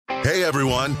Hey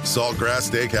everyone, Saltgrass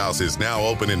Steakhouse is now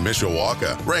open in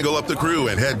Mishawaka. Wrangle up the crew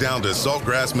and head down to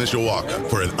Saltgrass Mishawaka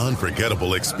for an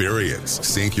unforgettable experience.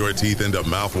 Sink your teeth into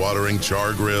mouth-watering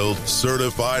char-grilled,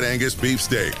 certified Angus beef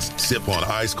steaks. Sip on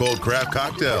ice-cold craft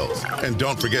cocktails. And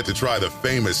don't forget to try the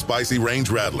famous spicy range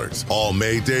rattlers, all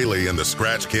made daily in the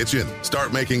Scratch Kitchen.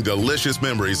 Start making delicious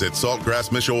memories at Saltgrass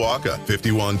Mishawaka,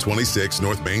 5126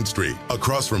 North Main Street,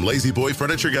 across from Lazy Boy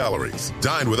Furniture Galleries.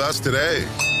 Dine with us today.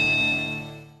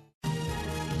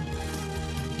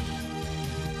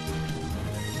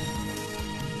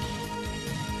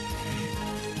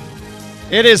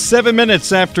 It is 7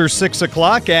 minutes after 6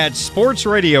 o'clock at Sports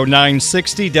Radio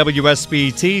 960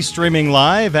 WSBT, streaming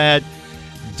live at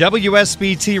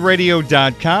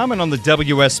WSBTradio.com and on the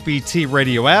WSBT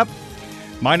Radio app.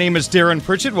 My name is Darren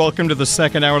Pritchett. Welcome to the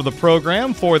second hour of the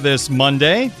program for this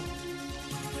Monday.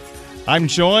 I'm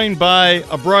joined by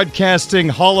a broadcasting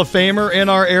Hall of Famer in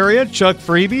our area, Chuck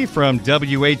Freeby from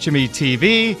WHME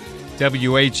TV,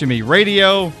 WHME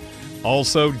Radio,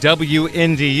 also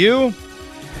WNDU.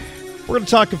 We're going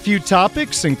to talk a few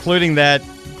topics, including that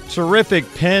terrific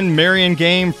Penn Marion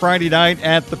game Friday night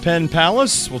at the Penn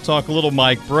Palace. We'll talk a little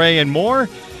Mike Brey and more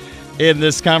in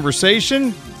this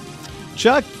conversation.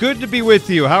 Chuck, good to be with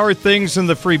you. How are things in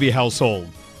the Freeby household?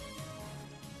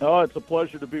 Oh, it's a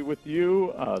pleasure to be with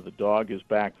you. The dog is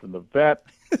back from the vet.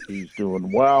 He's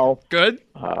doing well. Good.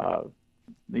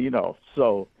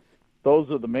 So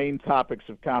those are the main topics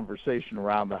of conversation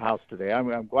around the house today.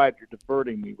 I'm glad you're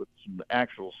diverting me with some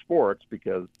actual sports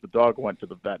because the dog went to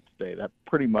the vet today. That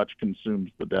pretty much consumes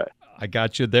the day. I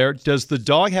got you there. Does the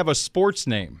dog have a sports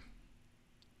name?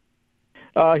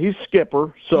 He's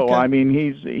Skipper, so okay. I mean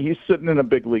he's sitting in a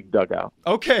big league dugout.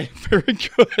 Okay, very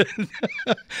good.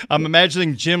 I'm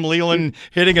imagining Jim Leland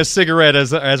hitting a cigarette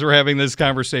as we're having this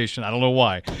conversation. I don't know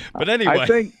why, but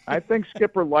anyway, I think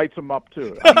Skipper lights him up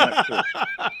too. I'm not sure.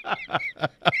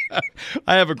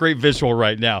 I have a great visual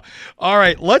right now. All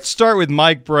right, let's start with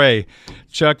Mike Brey.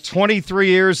 Chuck, 23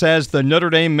 years as the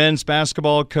Notre Dame men's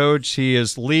basketball coach. He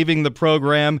is leaving the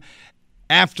program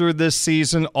after this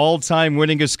season, all-time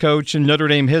winningest coach in Notre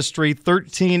Dame history,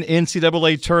 13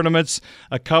 NCAA tournaments,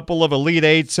 a couple of Elite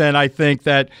Eights, and I think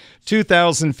that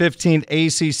 2015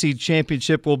 ACC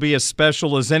championship will be as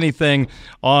special as anything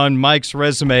on Mike's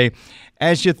resume.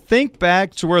 As you think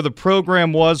back to where the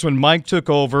program was when Mike took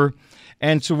over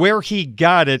and to where he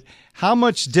got it, how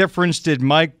much difference did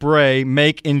Mike Brey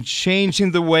make in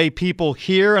changing the way people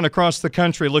here and across the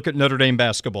country look at Notre Dame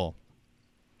basketball?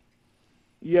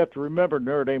 You have to remember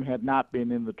Notre Dame had not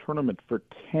been in the tournament for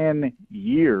 10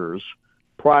 years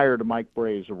prior to Mike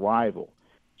Brey's arrival.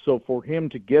 So for him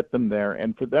to get them there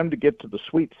and for them to get to the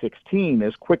Sweet 16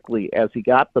 as quickly as he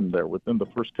got them there within the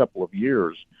first couple of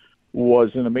years was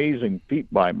an amazing feat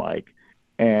by Mike.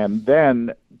 And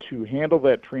then to handle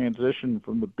that transition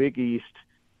from the Big East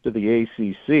to the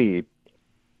ACC,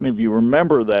 if you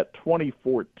remember that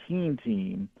 2014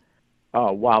 team,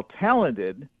 while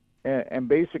talented, and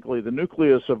basically the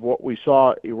nucleus of what we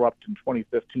saw erupt in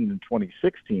 2015 and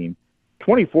 2016,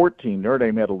 2014, Notre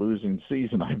Dame had a losing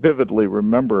season. I vividly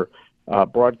remember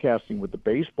broadcasting with the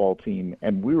baseball team,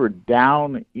 and we were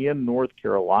down in North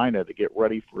Carolina to get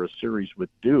ready for a series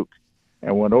with Duke,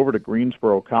 and went over to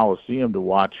Greensboro Coliseum to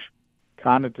watch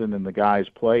Connaughton and the guys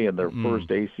play in their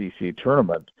first ACC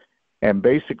tournament, and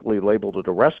basically labeled it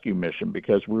a rescue mission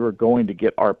because we were going to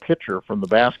get our pitcher from the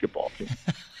basketball team.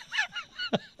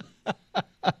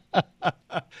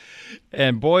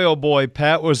 And boy, oh boy,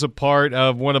 Pat was a part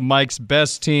of one of Mike's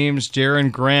best teams. Jaron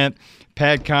Grant,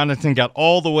 Pat Connaughton got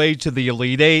all the way to the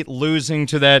Elite Eight, losing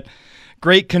to that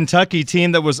great Kentucky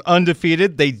team that was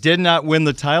undefeated. They did not win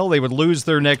the title. They would lose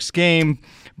their next game.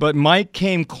 But Mike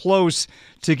came close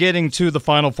to getting to the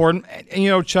Final Four.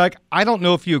 And, Chuck, I don't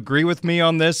know if you agree with me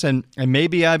on this, and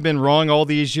maybe I've been wrong all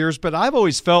these years, but I've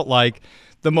always felt like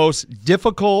the most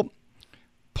difficult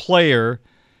player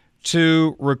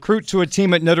to recruit to a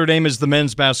team at Notre Dame is the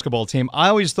men's basketball team. I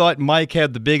always thought Mike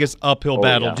had the biggest uphill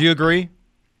battle. Yeah. Do you agree?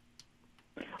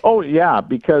 Oh, yeah,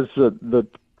 because the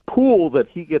pool that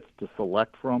he gets to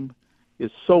select from is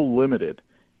so limited.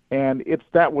 And it's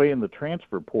that way in the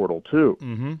transfer portal, too.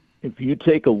 Mm-hmm. If you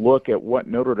take a look at what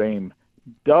Notre Dame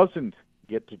doesn't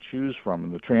get to choose from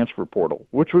in the transfer portal,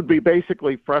 which would be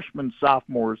basically freshmen,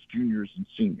 sophomores, juniors, and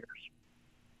seniors,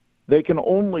 they can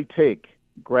only take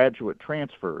graduate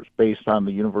transfers based on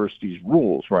the university's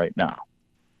rules right now.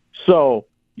 So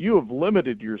you have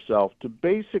limited yourself to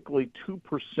basically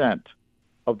 2%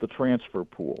 of the transfer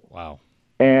pool. Wow.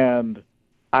 And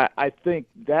I think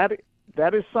that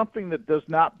is something that does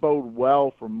not bode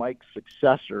well for Mike's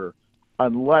successor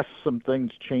unless some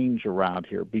things change around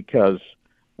here, because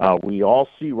We all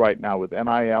see right now with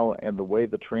NIL and the way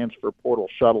the transfer portal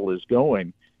shuttle is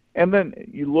going. And then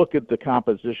you look at the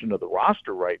composition of the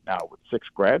roster right now with 6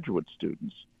 graduate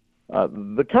students.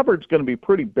 The cupboard's going to be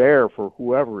pretty bare for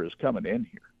whoever is coming in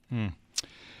here.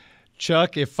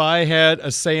 Chuck, if I had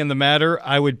a say in the matter,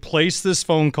 I would place this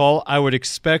phone call. I would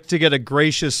expect to get a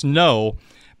gracious no,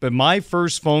 but my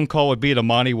first phone call would be to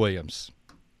Monty Williams.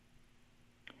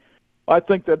 I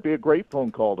think that'd be a great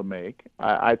phone call to make.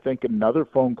 I think another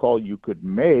phone call you could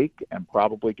make and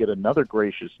probably get another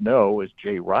gracious no is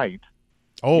Jay Wright.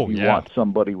 Oh, if you want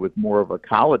somebody with more of a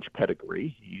college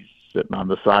pedigree, he's sitting on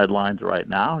the sidelines right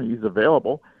now. He's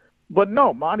available. But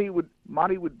no, Monty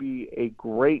would be a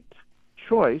great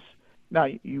choice. Now,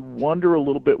 you wonder a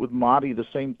little bit with Monty the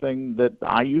same thing that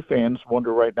IU fans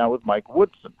wonder right now with Mike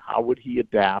Woodson. How would he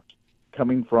adapt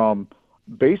coming from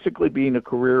basically being a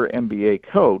career NBA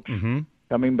coach,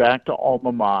 coming back to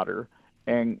alma mater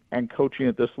and coaching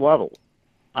at this level?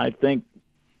 I think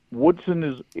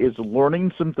Woodson is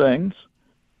learning some things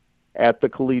at the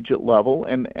collegiate level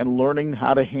and learning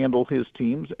how to handle his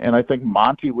teams. And I think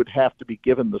Monty would have to be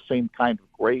given the same kind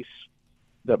of grace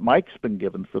that Mike's been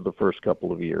given for the first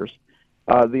couple of years.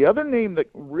 The other name that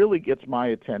really gets my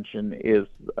attention is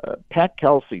Pat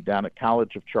Kelsey down at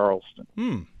College of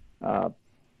Charleston.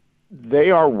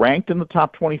 They are ranked in the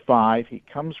top 25. He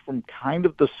comes from kind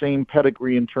of the same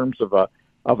pedigree in terms of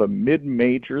a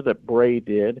mid-major that Bray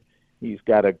did. He's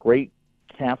got a great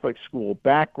Catholic school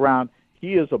background.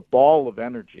 He is a ball of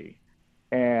energy,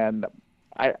 and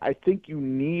I think you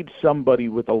need somebody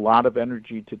with a lot of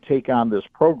energy to take on this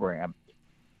program,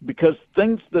 because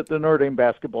things that the Notre Dame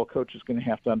basketball coach is going to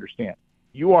have to understand.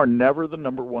 You are never the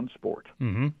number one sport.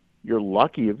 You're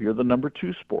lucky if you're the number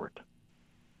 2 sport.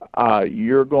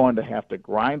 You're going to have to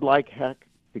grind like heck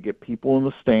to get people in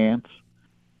the stands.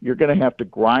 You're going to have to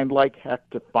grind like heck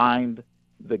to find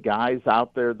the guys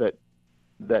out there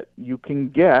that you can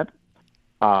get.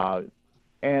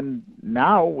 And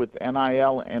now with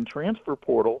NIL and transfer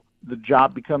portal, the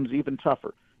job becomes even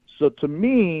tougher. So to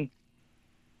me,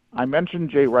 I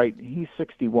mentioned Jay Wright. He's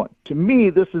 61. To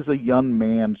me, this is a young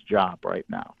man's job right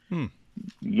now.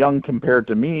 Young compared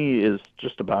to me is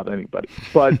just about anybody.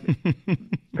 But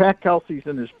Pat Kelsey's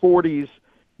in his 40s.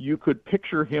 You could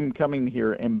picture him coming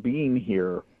here and being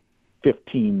here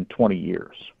 15, 20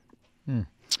 years.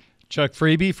 Chuck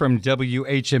Freeby from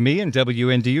WHME and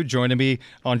WNDU joining me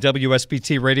on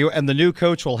WSBT Radio. And the new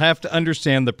coach will have to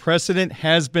understand the precedent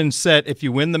has been set. If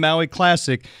you win the Maui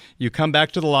Classic, you come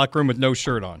back to the locker room with no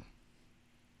shirt on.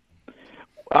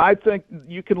 I think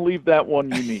you can leave that one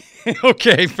unique.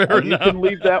 Okay, fair enough. You can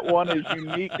leave that one as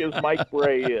unique as Mike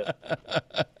Bray is.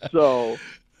 So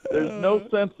there's no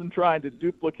sense in trying to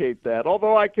duplicate that.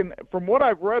 Although I can, from what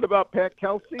I've read about Pat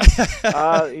Kelsey,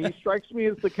 he strikes me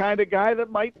as the kind of guy that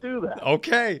might do that.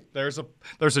 Okay, there's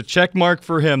a check mark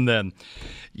for him then.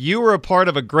 You were a part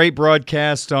of a great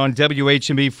broadcast on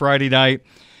WHME Friday night.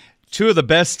 2 of the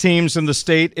best teams in the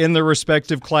state in their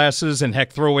respective classes, and heck,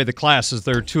 throw away the classes.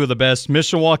 They're 2 of the best.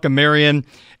 Mishawaka Marian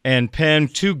and Penn,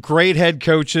 2 great head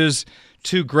coaches,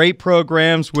 2 great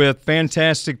programs with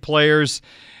fantastic players.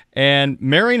 And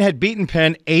Marian had beaten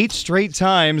Penn 8 straight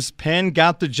times. Penn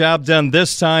got the job done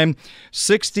this time,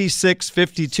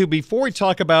 66-52. Before we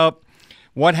talk about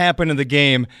what happened in the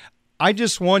game, I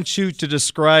just want you to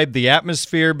describe the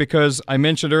atmosphere, because I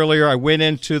mentioned earlier I went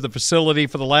into the facility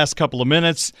for the last couple of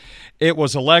minutes. It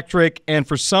was electric, and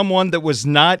for someone that was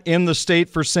not in the state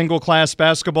for single-class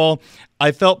basketball,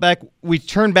 I felt we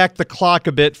turned back the clock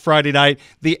a bit Friday night.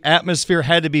 The atmosphere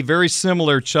had to be very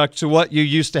similar, Chuck, to what you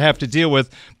used to have to deal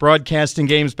with broadcasting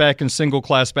games back in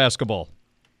single-class basketball.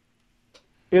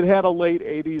 It had a late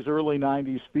 80s, early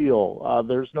 90s feel.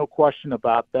 There's no question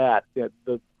about that.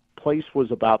 The place was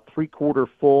about 3/4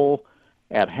 full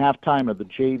at halftime of the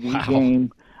JV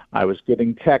game. I was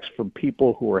getting texts from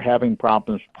people who were having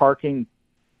problems parking.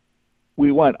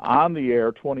 We went on the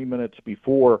air 20 minutes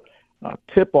before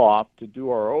tip-off to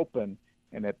do our open,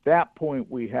 and at that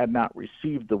point we had not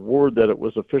received the word that it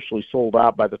was officially sold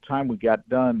out. By the time we got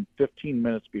done 15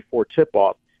 minutes before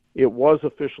tip-off, it was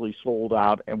officially sold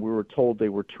out, and we were told they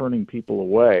were turning people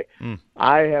away.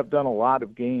 I have done a lot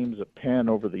of games at Penn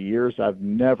over the years. I've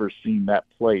never seen that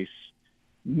place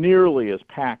nearly as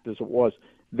packed as it was.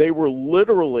 They were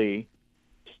literally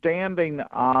standing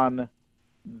on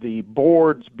the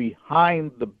boards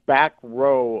behind the back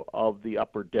row of the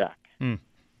upper deck.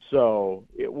 So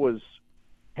it was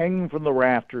hanging from the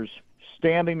rafters,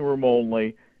 standing room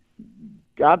only.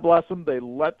 God bless them. They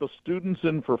let the students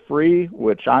in for free,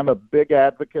 which I'm a big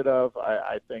advocate of.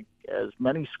 I think as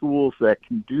many schools that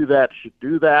can do that should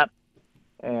do that.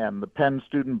 and the Penn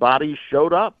student body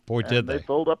showed up. Boy, did they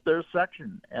filled up their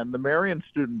section. And the Marion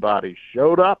student body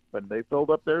showed up, and they filled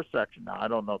up their section. Now, I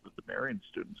don't know that the Marion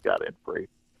students got in free,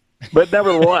 but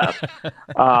nevertheless,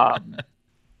 and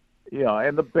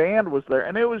the band was there,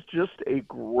 and it was just a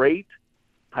great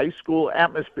high school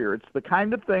atmosphere. It's the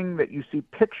kind of thing that you see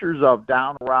pictures of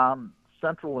down around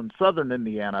central and southern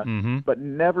Indiana, but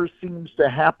never seems to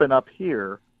happen up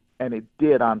here, and it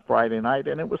did on Friday night,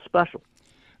 and it was special.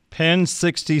 Penn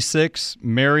 66,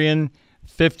 Marion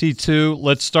 52.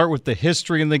 Let's start with the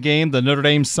history in the game. The Notre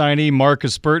Dame signee,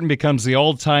 Marcus Burton, becomes the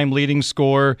all-time leading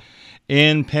scorer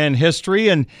in Penn history,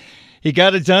 and he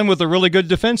got it done with a really good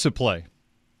defensive play.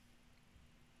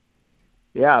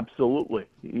 Yeah, absolutely.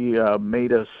 He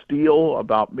made a steal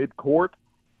about midcourt,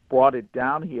 brought it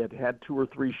down. He had 2 or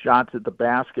 3 shots at the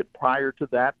basket prior to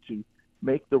that to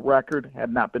make the record,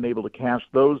 had not been able to cash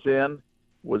those in,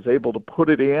 was able to put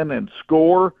it in and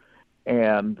score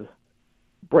and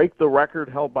break the record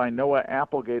held by Noah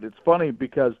Applegate. It's funny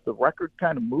because the record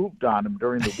kind of moved on him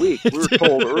during the week. We were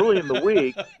told early in the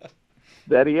week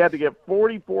that he had to get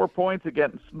 44 points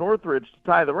against Northridge to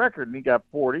tie the record, and he got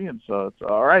 40, and so it's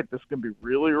all right, this is going to be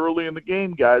really early in the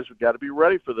game, guys. We've got to be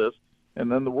ready for this.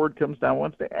 And then the word comes down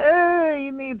Wednesday,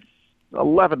 he needs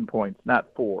 11 points, not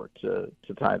 4, to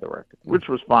tie the record, which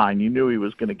was fine. You knew he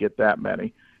was going to get that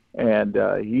many. And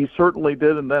he certainly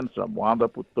did, and then some, wound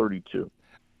up with 32.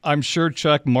 I'm sure,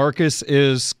 Chuck, Marcus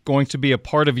is going to be a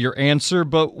part of your answer,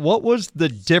 but what was the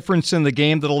difference in the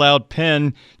game that allowed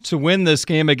Penn to win this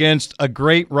game against a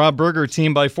great Rob Berger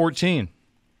team by 14?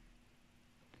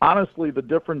 Honestly, the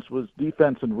difference was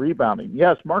defense and rebounding.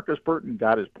 Yes, Marcus Burton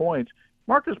got his points.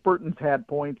 Marcus Burton's had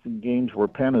points in games where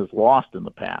Penn has lost in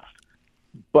the past,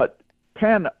 but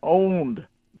Penn owned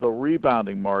the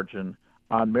rebounding margin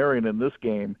on Marion in this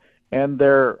game, and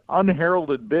their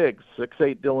unheralded bigs,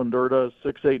 6'8" Dylan Durda,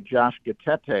 6'8" Josh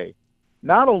Gatete,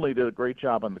 not only did a great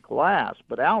job on the glass,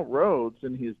 but Al Rhodes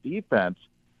in his defense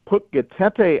put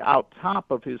Gatete out top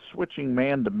of his switching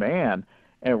man-to-man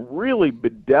and really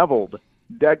bedeviled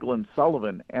Declan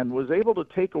Sullivan and was able to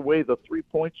take away the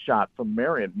three-point shot from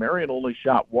Marion. Marion only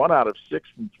shot 1 out of 6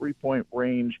 from three-point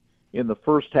range in the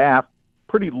first half.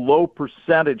 Pretty low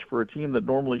percentage for a team that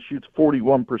normally shoots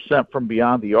 41% from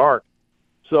beyond the arc.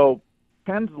 So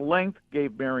Penn's length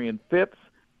gave Marion fits,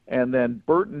 and then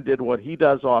Burton did what he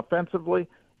does offensively,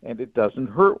 and it doesn't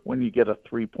hurt when you get a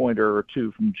three-pointer or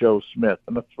 2 from Joe Smith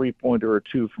and a three-pointer or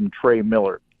 2 from Trey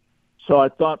Miller. So I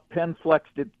thought Penn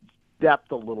flexed its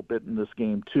depth a little bit in this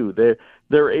game too.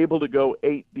 They're able to go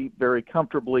 8 deep very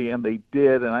comfortably, and they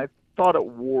did, and I thought it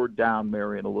wore down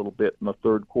Marion a little bit in the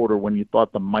third quarter when you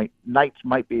thought the Knights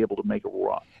might be able to make a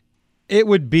run. It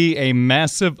would be a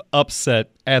massive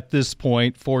upset at this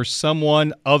point for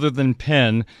someone other than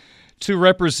Penn to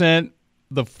represent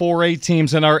the 4A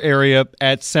teams in our area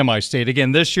at semi-state.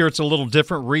 Again, this year it's a little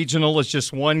different. Regional is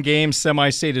just 1 game.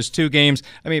 Semi-state is 2 games.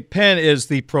 I mean, Penn is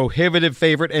the prohibitive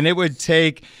favorite, and it would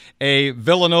take a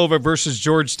Villanova versus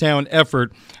Georgetown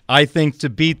effort, I think, to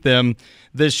beat them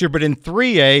this year. But in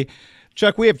 3A,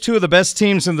 Chuck, we have 2 of the best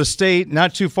teams in the state,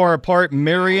 not too far apart,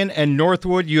 Marion and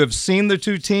Northwood. You have seen the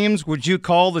 2 teams. Would you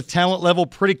call the talent level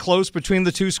pretty close between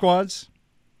the 2 squads?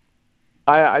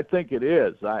 I think it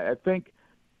is. I think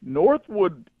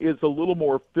Northwood is a little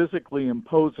more physically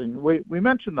imposing. We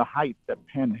mentioned the height that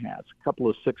Penn has, a couple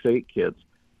of 6'8" kids.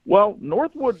 Well,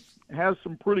 Northwood has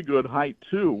some pretty good height,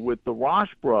 too, with the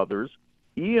Rosh brothers.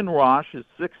 Ian Rosh is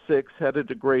 6'6", headed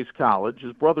to Grace College.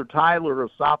 His brother Tyler, a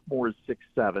sophomore, is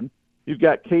 6'7". You've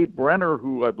got Kate Brenner,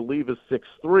 who I believe is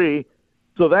 6'3".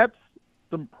 So that's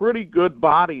some pretty good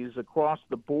bodies across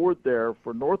the board there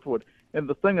for Northwood. And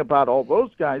the thing about all those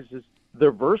guys is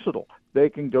they're versatile. They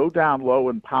can go down low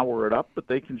and power it up, but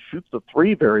they can shoot the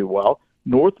 3 very well.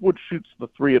 Northwood shoots the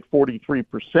 3 at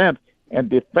 43%, and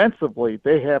defensively,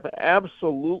 they have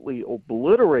absolutely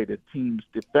obliterated teams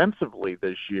defensively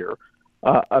this year,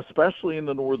 especially in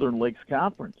the Northern Lakes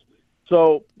Conference.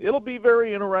 So it'll be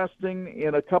very interesting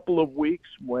in a couple of weeks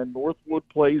when Northwood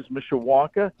plays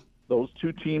Mishawaka. Those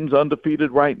 2 teams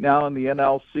undefeated right now in the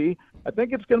NLC. I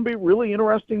think it's going to be really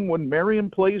interesting when Marion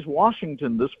plays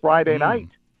Washington this Friday night,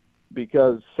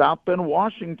 because South Bend,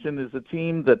 Washington is a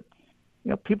team that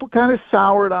people kind of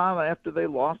soured on after they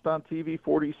lost on TV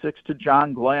 46 to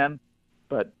John Glenn.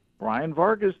 But Brian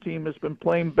Vargas' team has been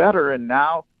playing better, and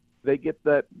now they get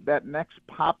that next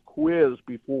pop quiz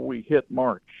before we hit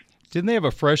March. Didn't they have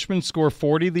a freshman score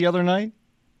 40 the other night?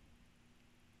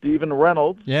 Stephen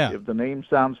Reynolds, yeah. If the name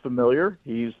sounds familiar,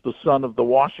 he's the son of the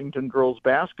Washington girls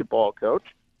basketball coach,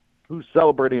 who's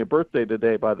celebrating a birthday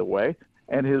today, by the way.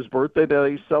 And his birthday that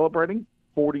he's celebrating,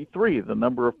 43, the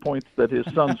number of points that his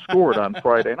son scored on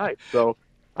Friday night. So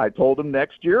I told him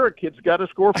next year a kid's got to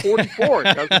score 44.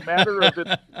 It doesn't matter if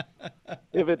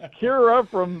it's Kira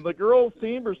from the girls'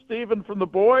 team or Steven from the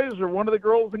boys or one of the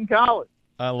girls in college.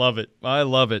 I love it. I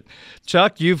love it.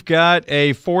 Chuck, you've got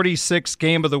a 46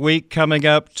 game of the week coming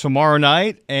up tomorrow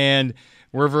night, and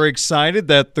we're very excited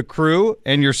that the crew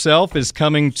and yourself is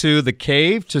coming to the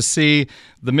Cave to see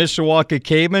the Mishawaka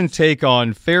Cavemen take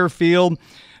on Fairfield.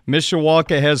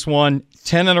 Mishawaka has won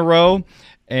 10 in a row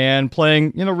and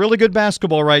playing, really good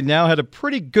basketball right now. Had a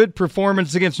pretty good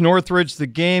performance against Northridge. The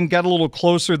game got a little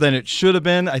closer than it should have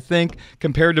been, I think,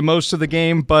 compared to most of the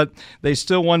game, but they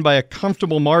still won by a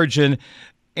comfortable margin.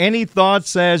 Any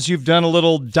thoughts as you've done a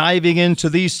little diving into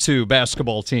these two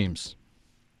basketball teams?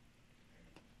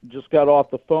 Just got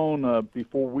off the phone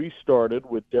before we started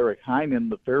with Derek Heinen,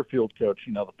 the Fairfield coach.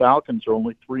 The Falcons are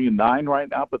only 3-9 right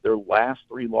now, but their last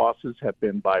 3 losses have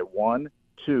been by 1,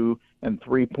 2, and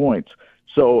 3 points.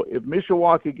 So if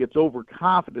Mishawaka gets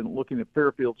overconfident looking at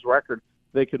Fairfield's record,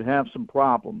 they could have some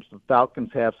problems. The Falcons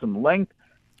have some length,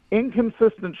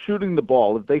 inconsistent shooting the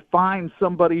ball. If they find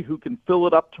somebody who can fill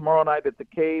it up tomorrow night at the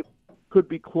Cave, could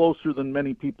be closer than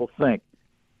many people think.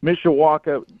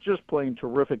 Mishawaka just playing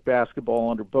terrific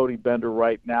basketball under Bodie Bender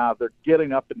right now. They're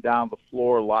getting up and down the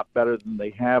floor a lot better than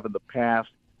they have in the past.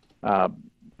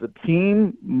 The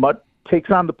team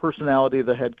takes on the personality of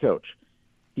the head coach.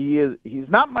 He's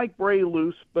not Mike Bray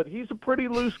loose, but he's a pretty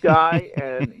loose guy,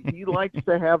 and he likes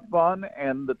to have fun.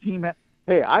 And the team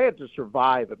hey, I had to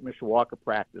survive at Mishawaka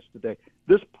practice today.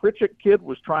 This Pritchett kid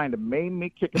was trying to maim me,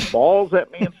 kicking balls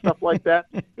at me and stuff like that.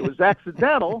 It was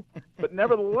accidental, but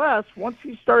nevertheless, once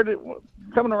he started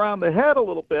coming around the head a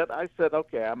little bit, I said,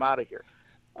 okay, I'm out of here.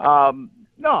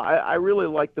 I really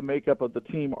like the makeup of the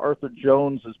team. Arthur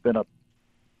Jones has been a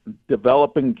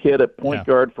developing kid at point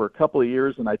guard for a couple of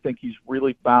years, and I think he's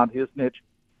really found his niche.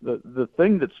 The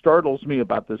thing that startles me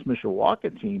about this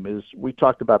Mishawaka team is we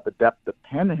talked about the depth that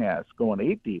Penn has going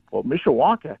 8 deep. Well,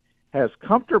 Mishawaka has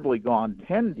comfortably gone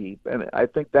 10 deep, and I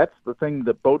think that's the thing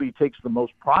that Bodie takes the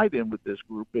most pride in with this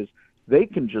group is they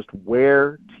can just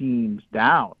wear teams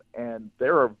down. And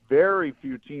there are very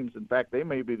few teams, in fact, they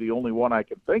may be the only one I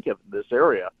can think of in this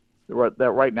area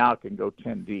that right now can go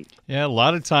 10 deep. Yeah, a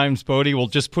lot of times Bodie will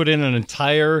just put in an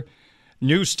entire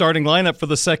new starting lineup for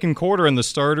the second quarter, and the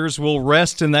starters will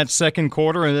rest in that second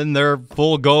quarter, and then they're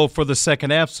full go for the second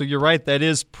half. So you're right, that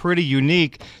is pretty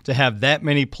unique to have that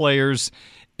many players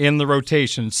in the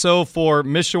rotation. So for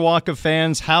Mishawaka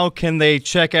fans, how can they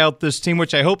check out this team,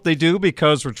 which I hope they do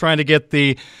because we're trying to get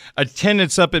the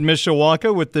attendance up at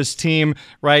Mishawaka with this team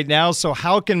right now. So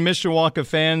how can Mishawaka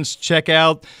fans check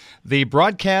out the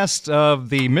broadcast of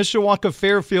the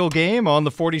Mishawaka-Fairfield game on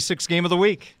the 46th game of the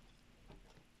week?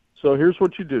 So here's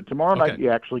what you do. Tomorrow night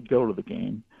you actually go to the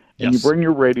game, and you bring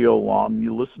your radio along.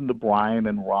 You listen to Brian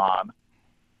and Ron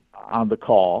on the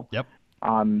call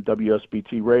on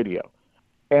WSBT radio.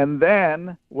 And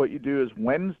then what you do is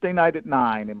Wednesday night at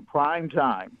 9 in prime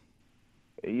time,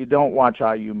 you don't watch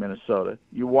IU Minnesota.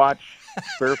 You watch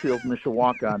Fairfield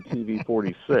Mishawaka on TV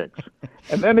 46.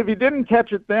 And then if you didn't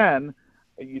catch it then,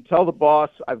 you tell the boss,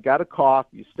 I've got a cough.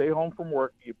 You stay home from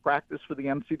work. You practice for the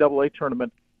NCAA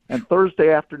tournament. And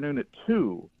Thursday afternoon at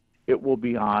 2, it will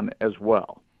be on as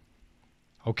well.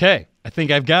 Okay. I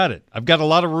think I've got it. I've got a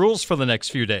lot of rules for the next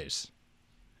few days.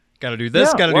 Got to do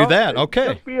this, got to do that.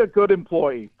 Okay. Just be a good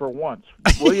employee for once,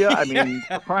 will you? I mean,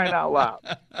 for crying out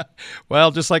loud. Well,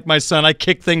 just like my son, I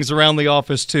kick things around the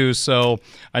office too, so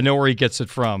I know where he gets it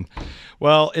from.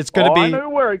 Well, it's going to be... I knew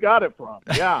where he got it from,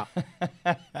 yeah.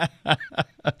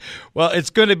 Well, it's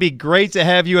going to be great to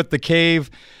have you at the Cave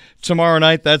tomorrow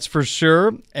night, that's for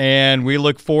sure. And we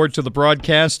look forward to the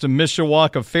broadcast of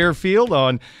Mishawaka Fairfield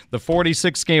on the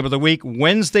 46th game of the week,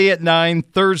 Wednesday at 9,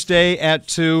 Thursday at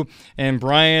 2. And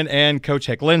Brian and Coach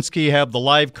Heklinski have the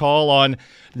live call on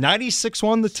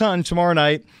 96.1 The Ton tomorrow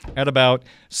night at about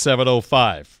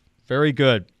 7:05. Very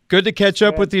good. Good to catch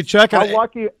up with you, Chuck. How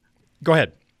lucky? Go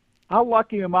ahead. How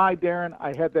lucky am I, Darren?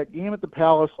 I had that game at the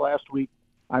Palace last week.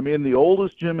 I'm in the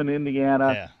oldest gym in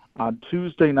Indiana on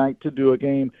Tuesday night to do a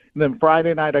game. And then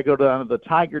Friday night I go down to the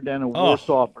Tiger Den in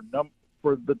Warsaw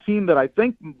for the team that I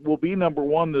think will be number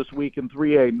 1 this week in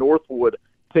 3A, Northwood,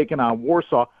 taking on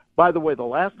Warsaw. By the way, the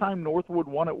last time Northwood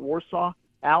won at Warsaw,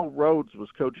 Al Rhodes was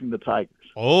coaching the Tigers.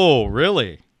 Oh,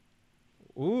 really?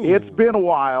 Ooh. It's been a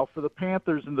while for the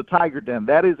Panthers in the Tiger Den.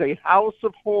 That is a house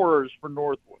of horrors for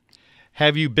Northwood.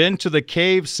 Have you been to the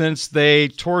Cave since they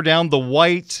tore down the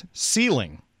white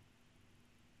ceiling?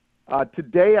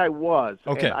 Today I was,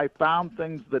 Okay. and I found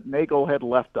things that Nagel had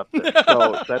left up there,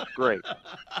 so that's great.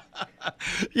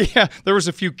 Yeah, there was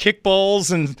a few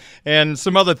kickballs and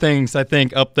some other things, I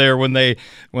think, up there when they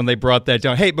brought that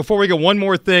down. Hey, before we go, one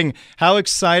more thing. How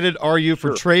excited are you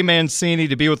for Trey Mancini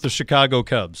to be with the Chicago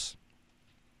Cubs?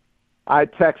 I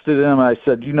texted him. I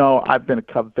said, I've been a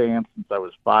Cub fan since I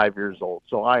was 5 years old,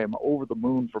 so I am over the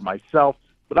moon for myself,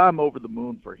 but I'm over the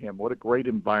moon for him. What a great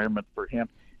environment for him.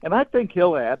 And I think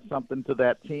he'll add something to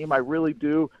that team. I really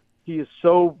do. He is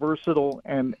so versatile.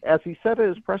 And as he said at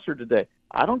his presser today,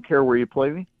 I don't care where you play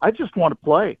me. I just want to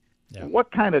play. Yeah.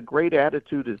 What kind of great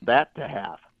attitude is that to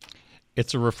have?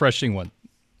 It's a refreshing one.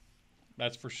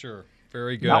 That's for sure.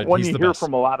 Very good. Not one He's you the hear best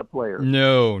from a lot of players.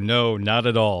 No, not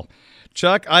at all.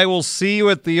 Chuck, I will see you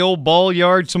at the old ball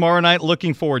yard tomorrow night.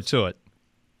 Looking forward to it.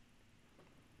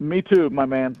 Me too, my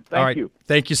man. Thank you.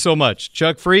 Thank you so much.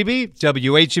 Chuck Freeby,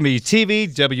 WHME TV,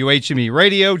 WHME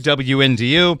Radio,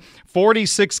 WNDU,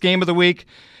 46th game of the week.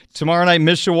 Tomorrow night,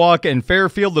 Mishawaka and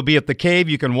Fairfield will be at the Cave.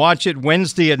 You can watch it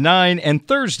Wednesday at 9 and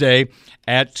Thursday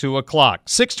at 2 o'clock.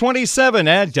 627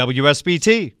 at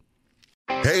WSBT.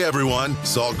 Hey everyone,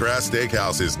 Saltgrass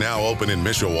Steakhouse is now open in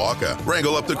Mishawaka.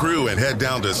 Wrangle up the crew and head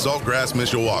down to Saltgrass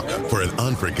Mishawaka for an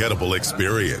unforgettable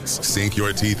experience. Sink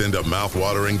your teeth into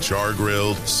mouth-watering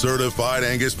char-grilled, certified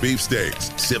Angus beef steaks.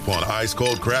 Sip on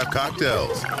ice-cold craft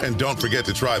cocktails. And don't forget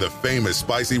to try the famous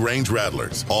spicy range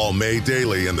rattlers, all made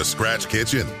daily in the Scratch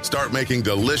Kitchen. Start making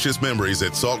delicious memories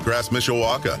at Saltgrass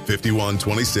Mishawaka,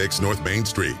 5126 North Main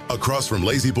Street, across from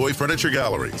Lazy Boy Furniture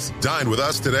Galleries. Dine with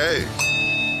us today.